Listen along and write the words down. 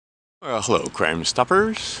Well, hello, Crime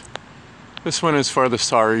Stoppers. This one is for the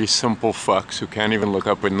sorry, simple fucks who can't even look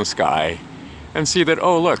up in the sky and see that,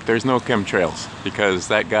 oh, look, there's no chemtrails. Because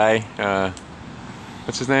that guy,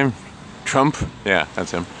 what's his name? Trump? Yeah, that's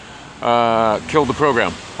him. Killed the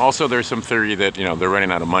program. Also, there's some theory that, you know, they're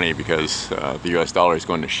running out of money because the US dollar is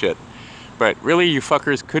going to shit. But really, you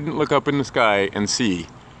fuckers couldn't look up in the sky and see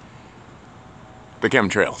the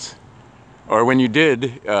chemtrails. Or when you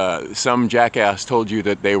did, some jackass told you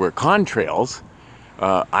that they were contrails.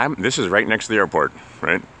 This is right next to the airport,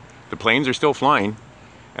 right? The planes are still flying,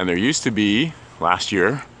 and there used to be, last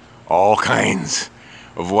year, all kinds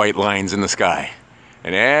of white lines in the sky.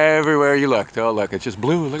 And everywhere you looked, oh look, it's just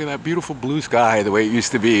blue. Look at that beautiful blue sky, the way it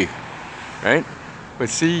used to be, right? But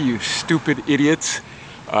see, you stupid idiots,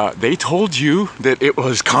 they told you that it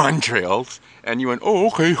was contrails, and you went, oh,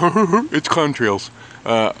 okay, it's contrails.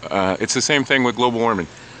 It's the same thing with global warming.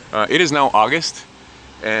 It is now August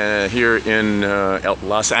here in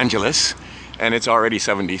Los Angeles, and it's already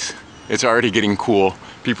 70s. It's already getting cool.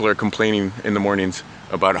 People are complaining in the mornings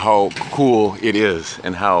about how cool it is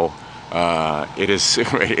and how it is.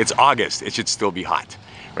 It's August. It should still be hot,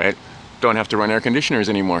 right? Don't have to run air conditioners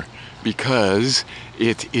anymore because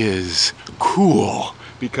it is cool.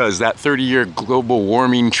 Because that 30-year global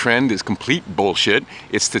warming trend is complete bullshit.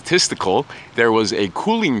 It's statistical. There was a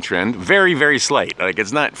cooling trend, very, very slight. Like,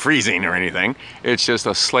 it's not freezing or anything. It's just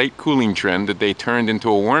a slight cooling trend that they turned into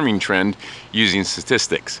a warming trend using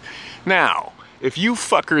statistics. Now, if you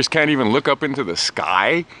fuckers can't even look up into the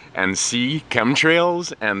sky and see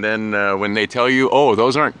chemtrails, and then when they tell you, oh,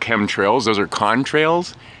 those aren't chemtrails, those are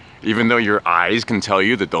contrails, even though your eyes can tell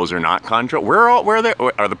you that those are not contrails. Where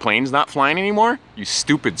are the planes not flying anymore? You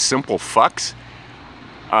stupid, simple fucks.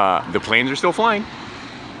 The planes are still flying.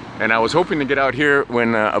 And I was hoping to get out here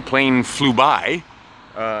when a plane flew by.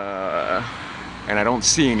 And I don't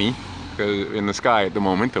see any in the sky at the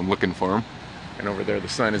moment. I'm looking for them. And over there, the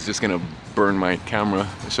sun is just gonna burn my camera,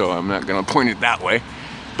 so I'm not gonna point it that way.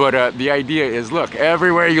 But the idea is, look,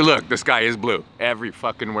 everywhere you look, the sky is blue. Every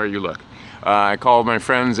fucking where you look. I call my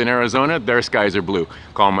friends in Arizona, their skies are blue.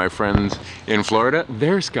 Call my friends in Florida,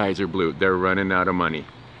 their skies are blue. They're running out of money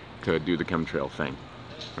to do the chemtrail thing,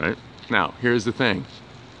 right? Now, here's the thing.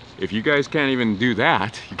 If you guys can't even do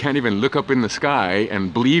that, you can't even look up in the sky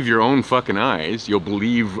and believe your own fucking eyes, you'll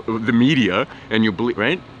believe the media, and you'll believe,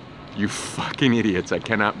 right? You fucking idiots. I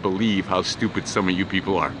cannot believe how stupid some of you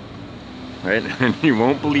people are, right? And you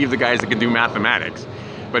won't believe the guys that can do mathematics.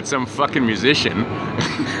 But some fucking musician,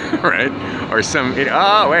 right? Or some idiot.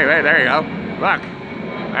 Oh, wait, there you go. Look.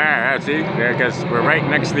 All right, see? Because we're right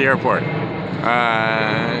next to the airport. You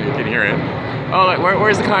can hear it. Oh, look,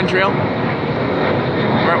 where's the contrail?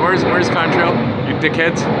 Where's contrail? You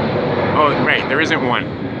dickheads. Oh, right, there isn't one.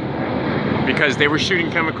 Because they were shooting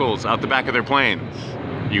chemicals out the back of their planes.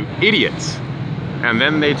 You idiots. And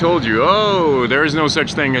then they told you, oh, there is no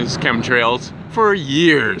such thing as chemtrails for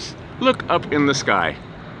years. Look up in the sky.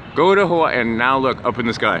 Go to Hawaii and now look up in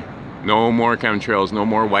the sky. No more chemtrails, no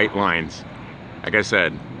more white lines. Like I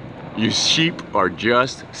said, you sheep are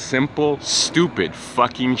just simple, stupid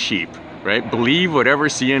fucking sheep, right? Believe whatever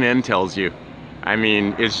CNN tells you. I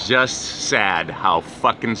mean, it's just sad how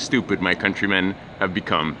fucking stupid my countrymen have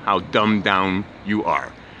become, how dumbed down you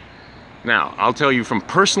are. Now, I'll tell you from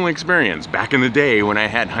personal experience, back in the day when I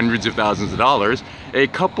had hundreds of thousands of dollars, a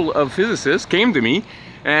couple of physicists came to me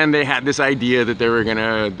and they had this idea that they were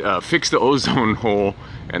gonna fix the ozone hole,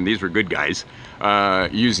 and these were good guys,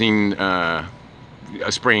 using a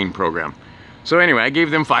spraying program. So anyway, I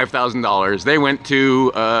gave them $5,000. They went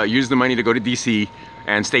to use the money to go to DC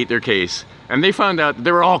and state their case, and they found out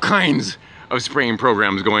there were all kinds of spraying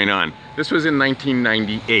programs going on. This was in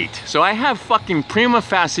 1998. So I have fucking prima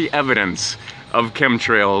facie evidence of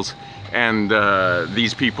chemtrails and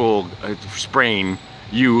these people spraying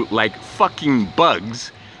you like fucking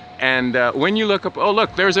bugs. And when you look up, oh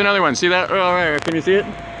look, there's another one. See that? Oh, can you see it?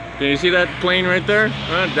 Can you see that plane right there?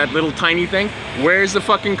 That little tiny thing? Where's the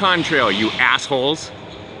fucking contrail, you assholes?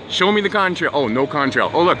 Show me the contrail. Oh, no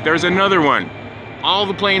contrail. Oh look, there's another one. All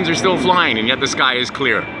the planes are still flying and yet the sky is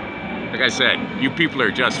clear. Like I said, you people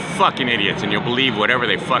are just fucking idiots and you'll believe whatever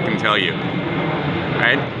they fucking tell you.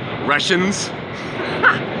 Right? Russians,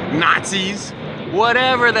 Nazis,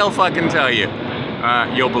 whatever they'll fucking tell you,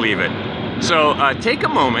 you'll believe it. So take a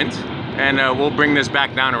moment and we'll bring this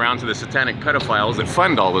back down around to the satanic pedophiles that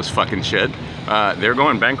fund all this fucking shit. They're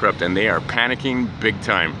going bankrupt and they are panicking big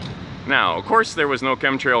time. Now, of course, there was no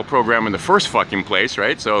chemtrail program in the first fucking place,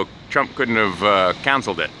 right? So Trump couldn't have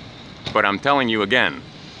canceled it. But I'm telling you again,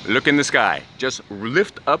 look in the sky. Just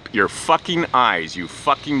lift up your fucking eyes, you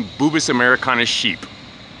fucking boobus Americana sheep.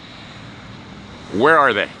 Where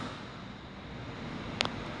are they?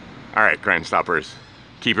 All right, Crime Stoppers,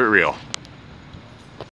 keep it real.